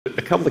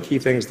couple of key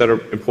things that are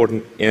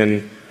important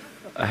in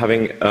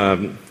having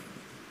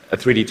a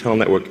 3D tunnel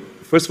network.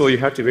 First of all, you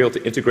have to be able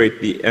to integrate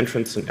the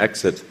entrance and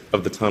exit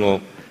of the tunnel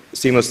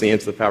seamlessly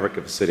into the fabric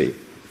of the city.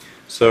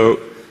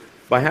 So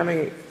by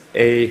having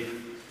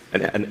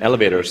an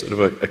elevator, sort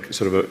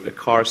of a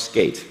car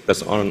skate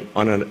that's on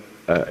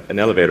an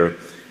elevator,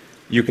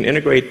 you can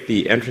integrate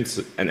the entrance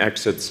and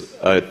exits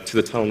to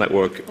the tunnel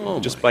network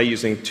just by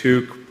using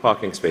 2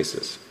 parking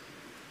spaces.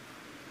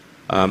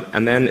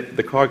 And then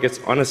the car gets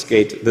on a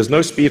skate. There's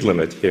no speed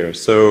limit here,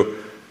 so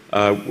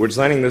we're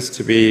designing this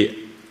to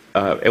be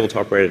able to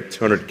operate at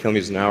 200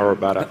 kilometers an hour,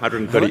 about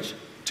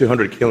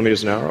 200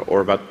 kilometers an hour, or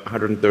about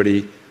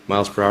 130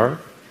 miles per hour.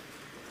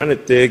 I'm trying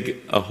to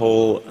dig a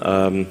hole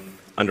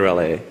under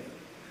LA.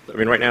 I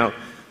mean, right now, I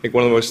think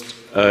one of the most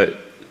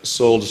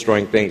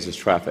soul-destroying things is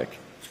traffic.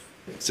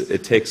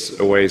 It takes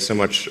away so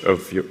much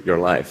of your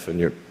life, and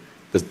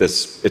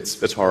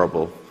it's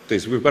horrible.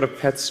 So we've got a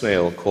pet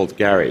snail called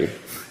Gary.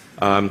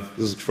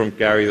 This is from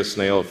Gary the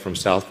snail from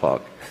South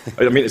Park.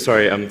 I mean,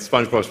 sorry,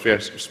 SpongeBob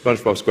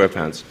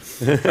SquarePants.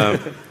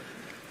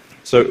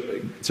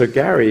 So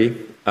Gary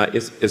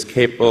is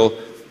capable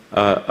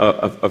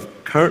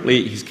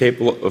currently he's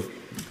capable of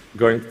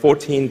going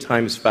 14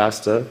 times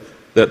faster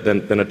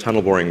than a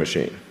tunnel boring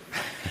machine.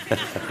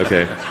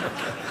 Okay.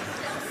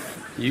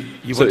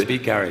 You want to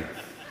beat Gary?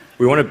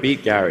 We want to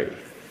beat Gary.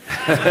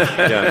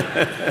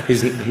 Yeah.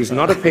 He's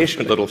not a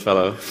patient little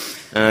fellow,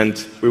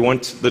 and we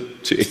want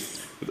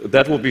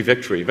that will be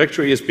victory.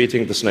 Victory is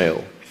beating the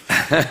snail.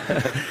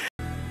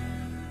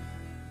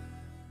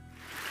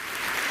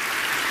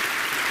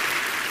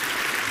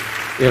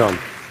 Elon,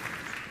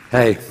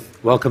 hey,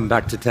 welcome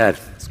back to TED.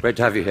 It's great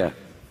to have you here.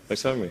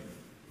 Thanks for having me.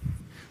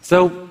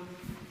 So,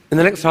 in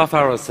the next half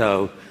hour or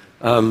so,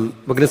 we're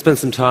going to spend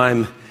some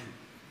time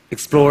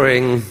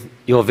exploring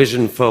your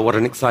vision for what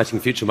an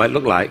exciting future might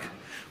look like,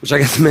 which I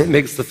guess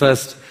makes the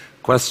first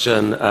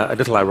question a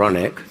little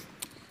ironic.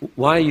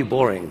 Why are you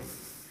boring?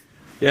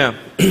 Yeah,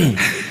 I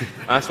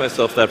ask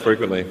myself that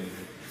frequently.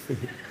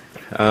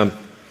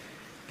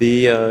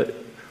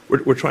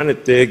 We're trying to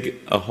dig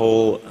a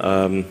hole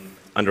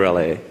under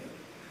LA,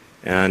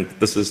 and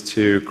this is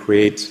to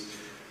create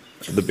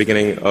the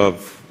beginning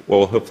of what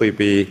will hopefully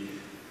be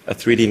a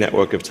 3D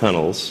network of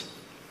tunnels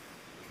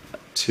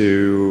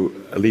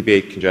to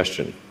alleviate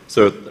congestion.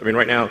 So, I mean,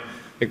 right now, I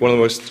think one of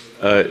the most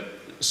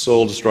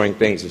soul-destroying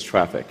things is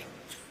traffic.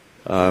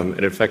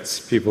 It affects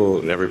people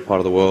in every part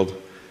of the world.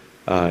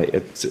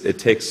 It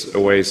takes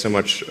away so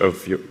much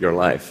of your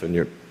life,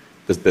 and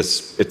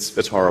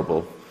it's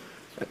horrible.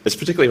 It's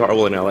particularly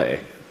horrible in LA.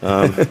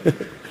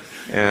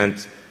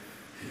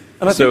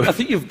 I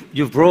think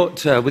you've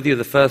brought with you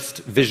the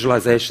first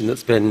visualization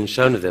that's been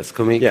shown of this.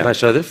 Can I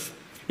show this?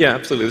 Yeah,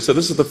 absolutely. So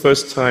this is the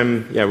first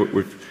time,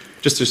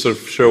 just to sort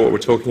of show what we're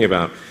talking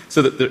about.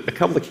 So there are a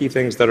couple of key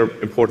things that are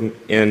important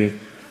in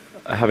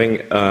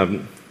having a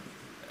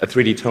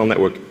 3D tunnel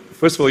network.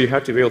 First of all, you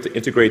have to be able to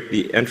integrate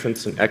the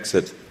entrance and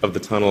exit of the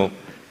tunnel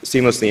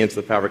seamlessly into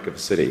the fabric of the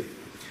city.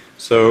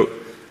 So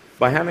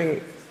by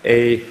having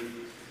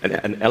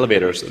an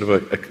elevator, sort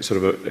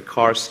of a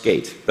car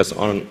skate that's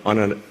on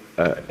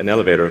an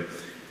elevator,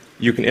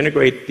 you can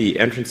integrate the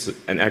entrance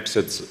and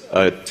exits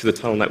to the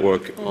tunnel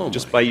network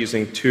just by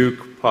using 2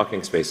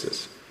 parking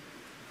spaces.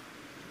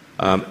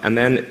 And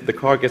then the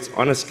car gets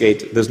on a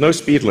skate. There's no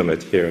speed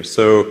limit here,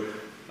 so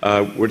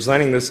we're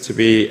designing this to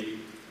be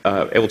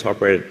able to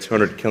operate at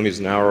 200 kilometers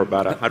an hour,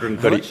 about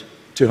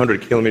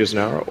 200 kilometers an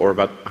hour, or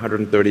about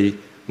 130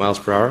 miles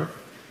per hour.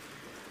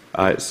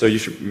 So you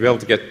should be able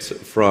to get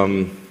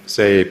from,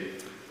 say,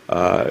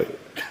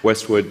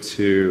 Westwood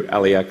to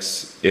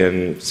LAX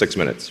in 6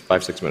 minutes,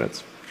 5-6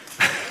 minutes.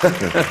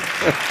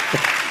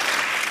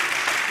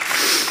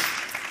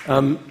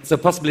 So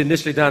possibly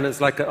initially done as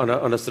like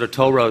on a sort of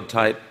toll road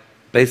type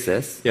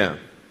basis. Yeah.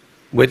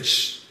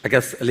 Which I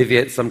guess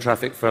alleviates some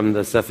traffic from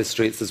the surface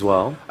streets as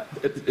well.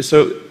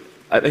 So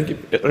I don't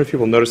know if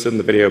people noticed it in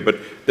the video, but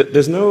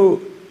there's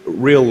no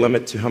real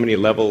limit to how many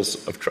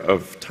levels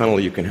of tunnel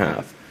you can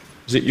have.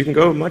 So you can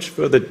go much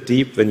further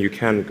deep than you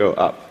can go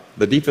up.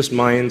 The deepest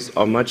mines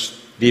are much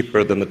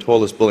deeper than the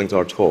tallest buildings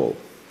are tall.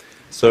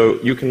 So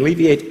you can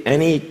alleviate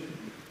any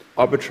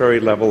arbitrary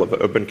level of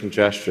urban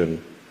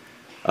congestion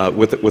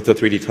with the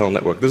 3D tunnel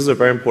network. This is a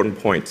very important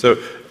point. So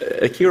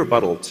a key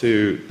rebuttal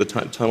to the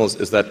tunnels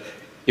is that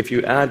if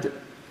you add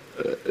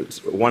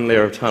one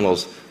layer of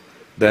tunnels,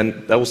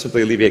 then that will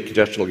simply alleviate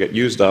congestion. It'll get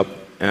used up,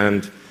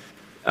 and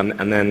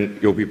then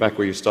you'll be back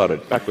where you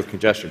started, back with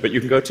congestion. But you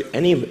can go to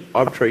any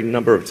arbitrary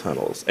number of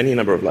tunnels, any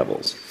number of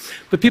levels.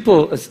 But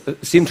people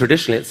assume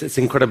traditionally it's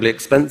incredibly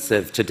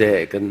expensive to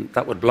dig, and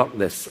that would block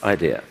this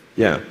idea.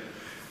 Yeah.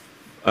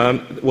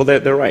 Well,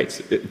 they're right.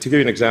 To give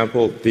you an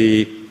example,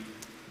 the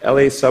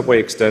LA subway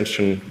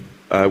extension,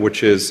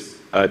 which is,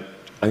 I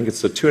think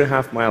it's a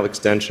 2.5-mile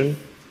extension,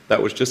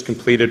 that was just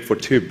completed for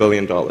 $2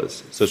 billion.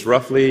 So it's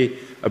roughly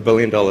 $1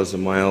 billion a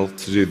mile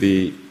to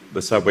do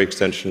the subway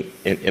extension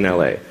in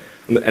LA.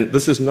 And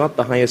this is not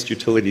the highest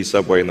utility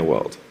subway in the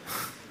world.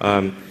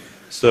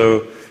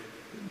 So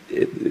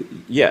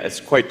Yeah, it's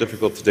quite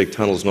difficult to dig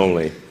tunnels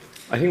normally.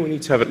 I think we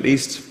need to have at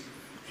least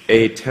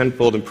a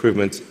 10-fold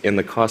improvement in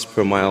the cost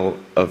per mile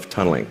of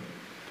tunneling.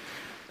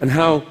 And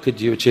how could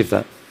you achieve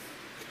that?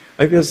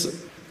 I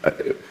guess,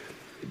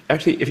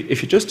 actually,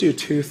 if you just do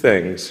two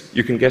things,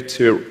 you can get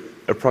to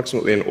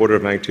approximately an order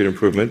of magnitude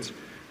improvement,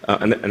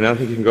 and I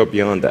think you can go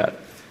beyond that.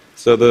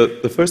 So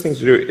the first thing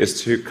to do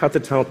is to cut the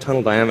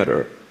tunnel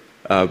diameter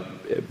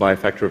by a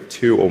factor of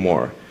 2 or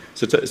more.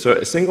 So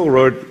a single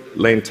road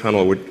lane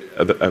tunnel would,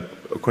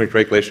 according to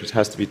regulations,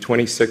 has to be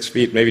 26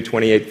 feet, maybe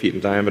 28 feet in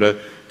diameter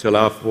to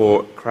allow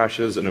for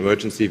crashes and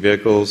emergency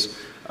vehicles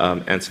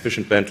and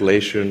sufficient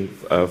ventilation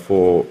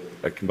for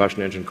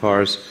combustion engine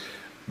cars.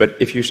 But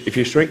if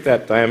you shrink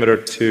that diameter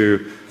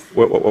to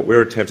what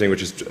we're attempting,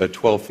 which is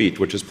 12 feet,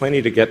 which is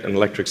plenty to get an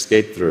electric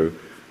skate through,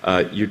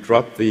 you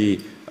drop the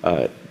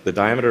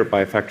diameter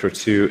by a factor of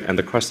 2 and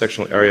the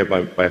cross-sectional area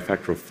by a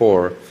factor of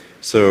 4.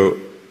 So,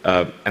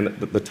 and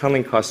the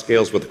tunneling cost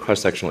scales with the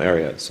cross-sectional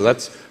area. So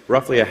that's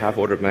roughly a half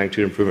order of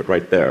magnitude improvement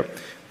right there.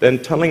 Then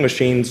tunneling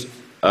machines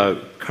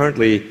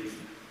currently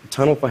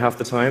tunnel for half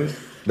the time,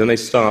 then they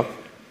stop,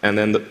 and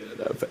then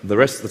the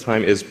rest of the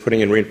time is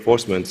putting in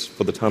reinforcements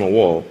for the tunnel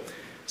wall.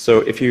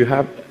 So if you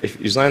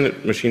design the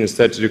machine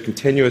instead to do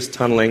continuous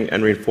tunneling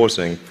and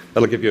reinforcing,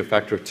 that'll give you a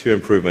factor of 2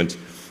 improvement.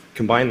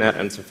 Combine that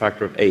and it's a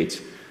factor of 8.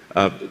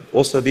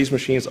 Also, these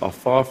machines are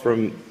far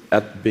from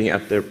being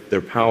at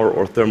their power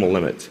or thermal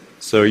limit.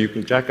 So you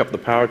can jack up the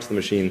power to the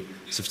machine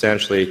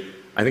substantially.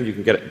 I think you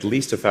can get at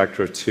least a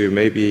factor of 2,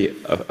 maybe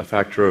a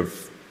factor of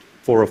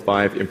 4 or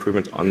 5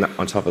 improvement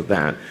on top of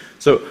that.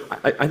 So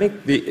I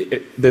think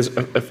there's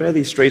a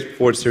fairly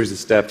straightforward series of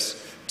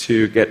steps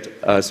to get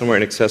somewhere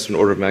in excess of an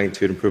order of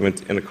magnitude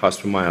improvement in the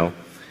cost per mile.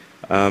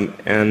 Our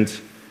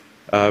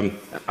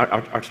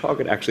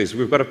target actually is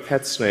we've got a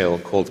pet snail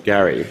called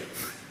Gary.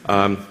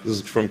 This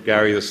is from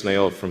Gary the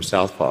snail from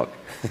South Park.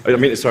 I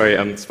mean, sorry,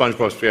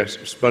 SpongeBob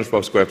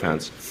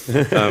SquarePants.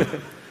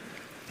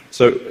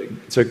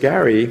 So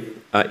Gary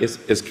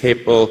is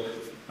capable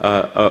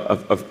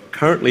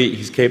currently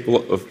he's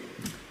capable of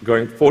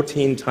going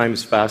 14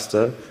 times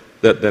faster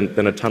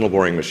than a tunnel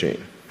boring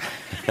machine.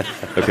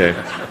 Okay.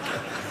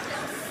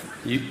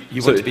 You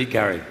want to beat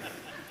Gary?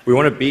 We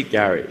want to beat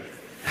Gary.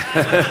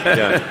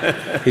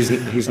 Yeah.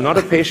 He's not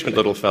a patient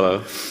little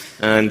fellow,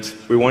 and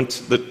we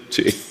want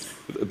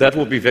that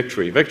will be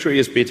victory. Victory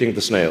is beating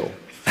the snail.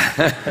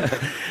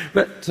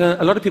 But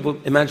a lot of people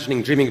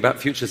dreaming about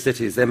future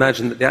cities, they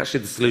imagine that actually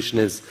the solution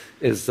is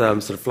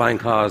sort of flying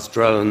cars,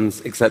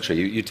 drones, etc.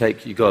 You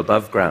go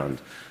above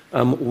ground.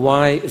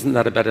 Why isn't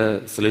that a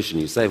better solution?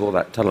 You save all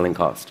that tunneling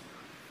cost.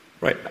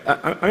 Right.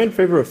 I'm in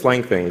favor of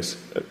flying things.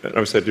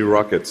 Obviously, I do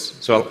rockets,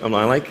 so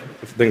I like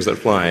things that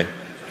fly.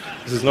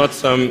 This is not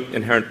some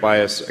inherent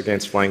bias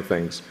against flying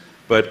things,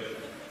 but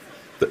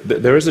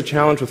there is a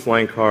challenge with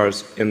flying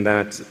cars in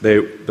that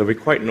they'll be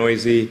quite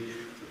noisy.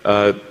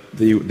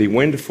 The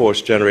wind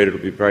force generated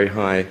will be very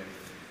high.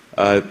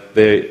 Let's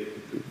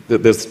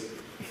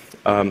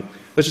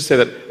just say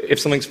that if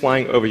something's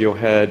flying over your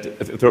head,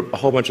 if there are a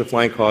whole bunch of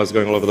flying cars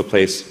going all over the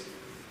place,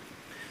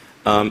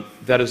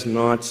 that is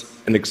not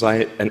an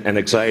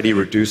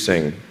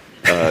anxiety-reducing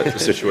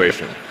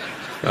situation.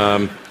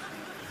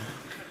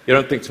 You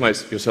don't think to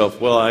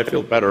yourself, well, I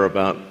feel better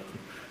about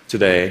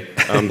today.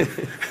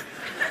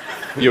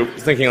 You're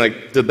thinking,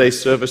 like, did they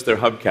service their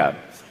hubcap?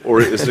 Or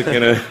is it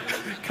going to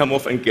come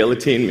off and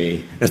guillotine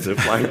me as they're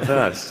flying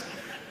past?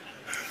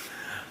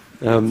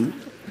 And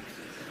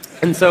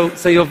so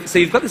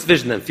you've got this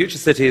vision then, future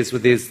cities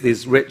with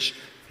these rich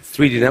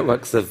 3D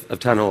networks of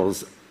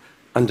tunnels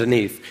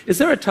underneath. Is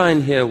there a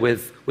tie-in here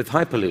with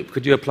Hyperloop?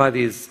 Could you apply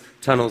these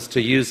tunnels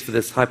to use for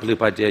this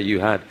Hyperloop idea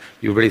you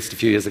released a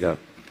few years ago?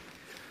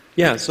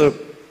 Yeah, so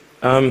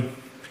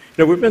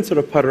we've been sort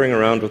of puttering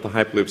around with the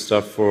Hyperloop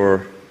stuff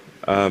for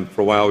a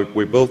while.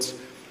 We built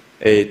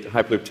a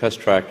Hyperloop test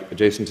track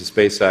adjacent to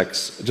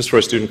SpaceX just for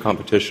a student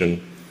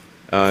competition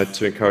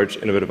to encourage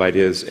innovative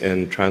ideas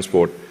in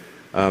transport.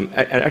 And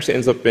it actually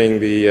ends up being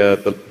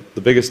the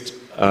biggest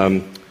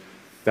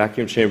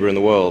vacuum chamber in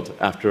the world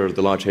after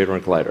the Large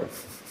Hadron Collider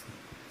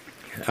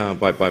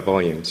by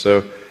volume.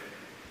 So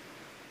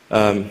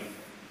it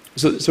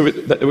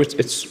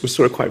was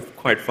sort of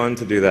quite fun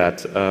to do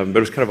that, but it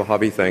was kind of a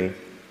hobby thing.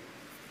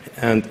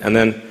 And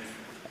then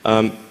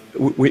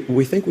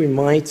we think we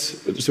might.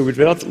 So we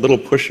developed a little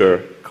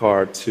pusher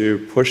car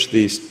to push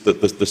the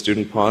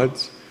student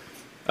pods,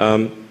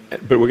 but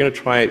we're going to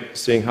try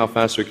seeing how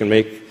fast we can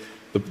make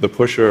the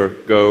pusher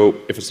go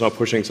if it's not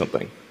pushing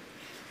something.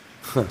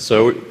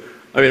 So,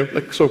 I mean,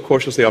 like, sort of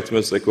cautiously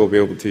optimistic we'll be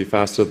able to be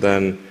faster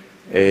than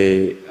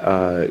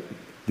the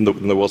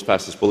world's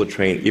fastest bullet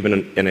train, even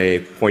in a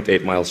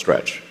 0.8 mile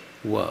stretch.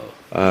 Whoa.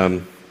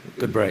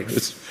 Good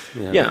brakes.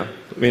 Yeah.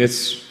 I mean,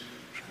 it's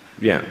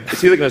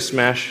either going to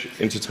smash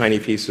into tiny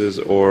pieces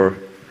or.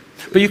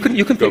 But you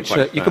can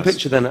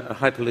picture then a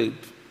Hyperloop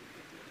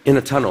in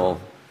a tunnel,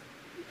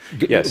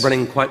 yes,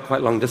 running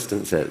quite long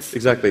distances.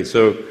 Exactly.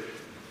 So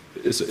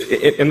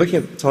in looking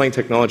at tunneling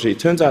technology, it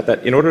turns out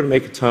that in order to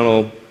make a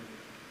tunnel,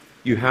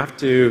 you have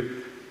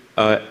to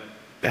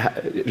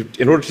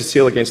in order to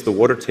seal against the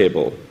water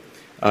table,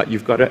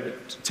 you've got to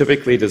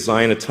typically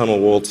design a tunnel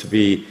wall to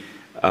be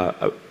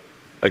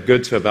a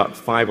good to about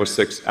 5 or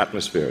 6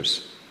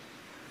 atmospheres.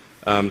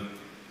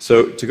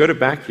 So to go to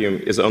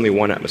vacuum is only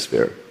 1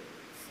 atmosphere,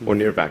 or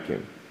near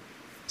vacuum.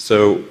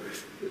 So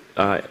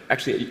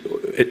actually,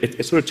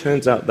 it sort of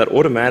turns out that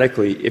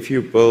automatically, if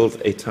you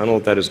build a tunnel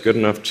that is good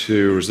enough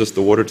to resist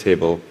the water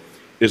table,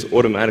 it is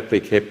automatically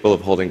capable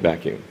of holding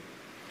vacuum.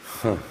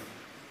 Huh.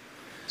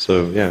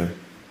 So, yeah.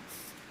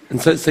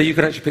 And so you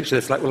can actually picture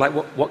this, like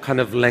what kind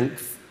of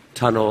length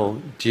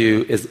tunnel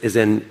is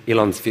in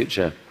Elon's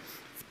future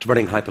to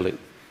running Hyperloop?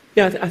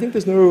 Yeah, I think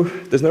there's no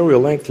real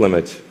length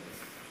limit.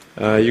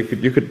 You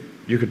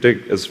could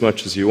dig as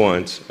much as you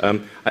want.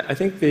 I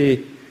think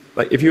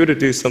if you were to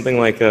do something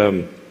like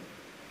a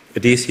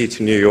DC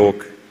to New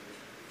York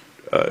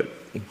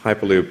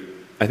Hyperloop,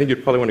 I think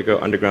you'd probably want to go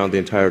underground the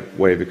entire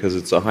way because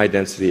it's a high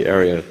density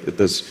area.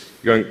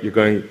 You're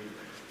going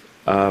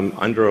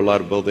under a lot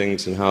of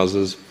buildings and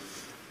houses,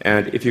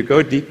 and if you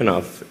go deep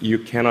enough, you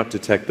cannot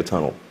detect the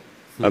tunnel.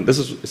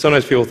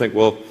 Sometimes people think,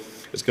 well,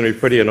 it's going to be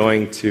pretty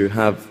annoying to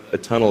have a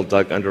tunnel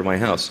dug under my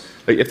house.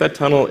 Like if that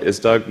tunnel is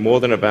dug more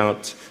than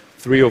about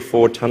 3 or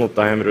 4 tunnel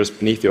diameters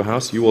beneath your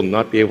house, you will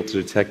not be able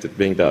to detect it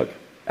being dug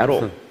at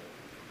all.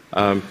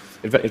 In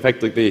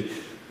fact, like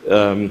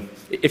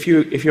if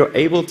you're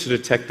able to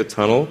detect the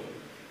tunnel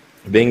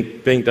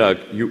being dug,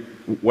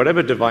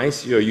 whatever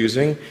device you're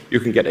using, you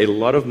can get a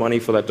lot of money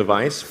for that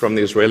device from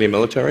the Israeli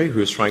military,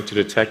 who's trying to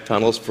detect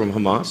tunnels from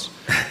Hamas,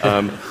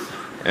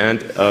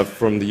 and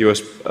from the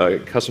U.S.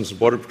 Customs and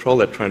Border Patrol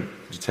that trying to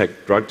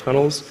detect drug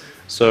tunnels.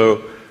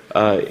 So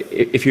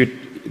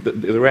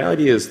the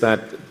reality is that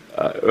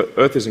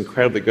Earth is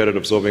incredibly good at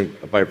absorbing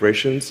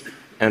vibrations,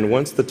 and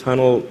once the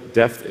tunnel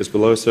depth is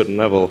below a certain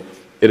level,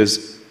 it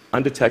is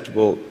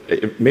undetectable.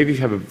 Maybe if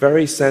you have a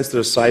very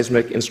sensitive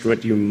seismic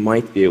instrument, you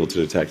might be able to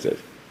detect it.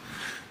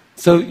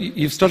 So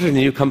you've started a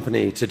new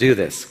company to do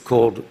this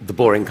called the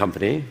Boring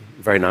Company.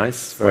 Very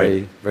nice,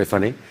 very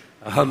funny.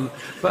 But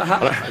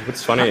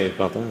what's funny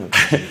about that?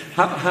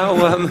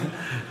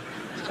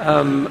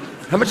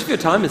 How much of your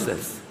time is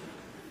this?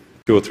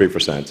 2 or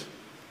 3%.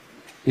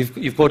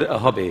 You've called it a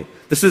hobby.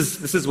 This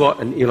is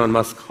what an Elon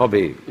Musk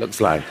hobby looks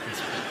like.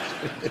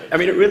 I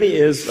mean, it really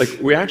is. Like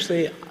we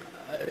actually,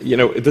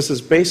 this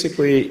is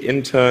basically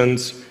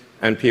interns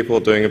and people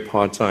doing it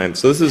part time.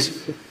 So this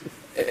is.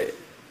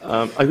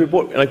 We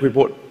bought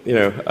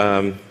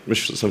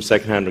some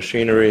secondhand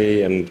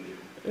machinery, and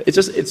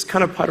it's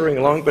kind of puttering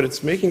along, but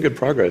it's making good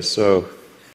progress. So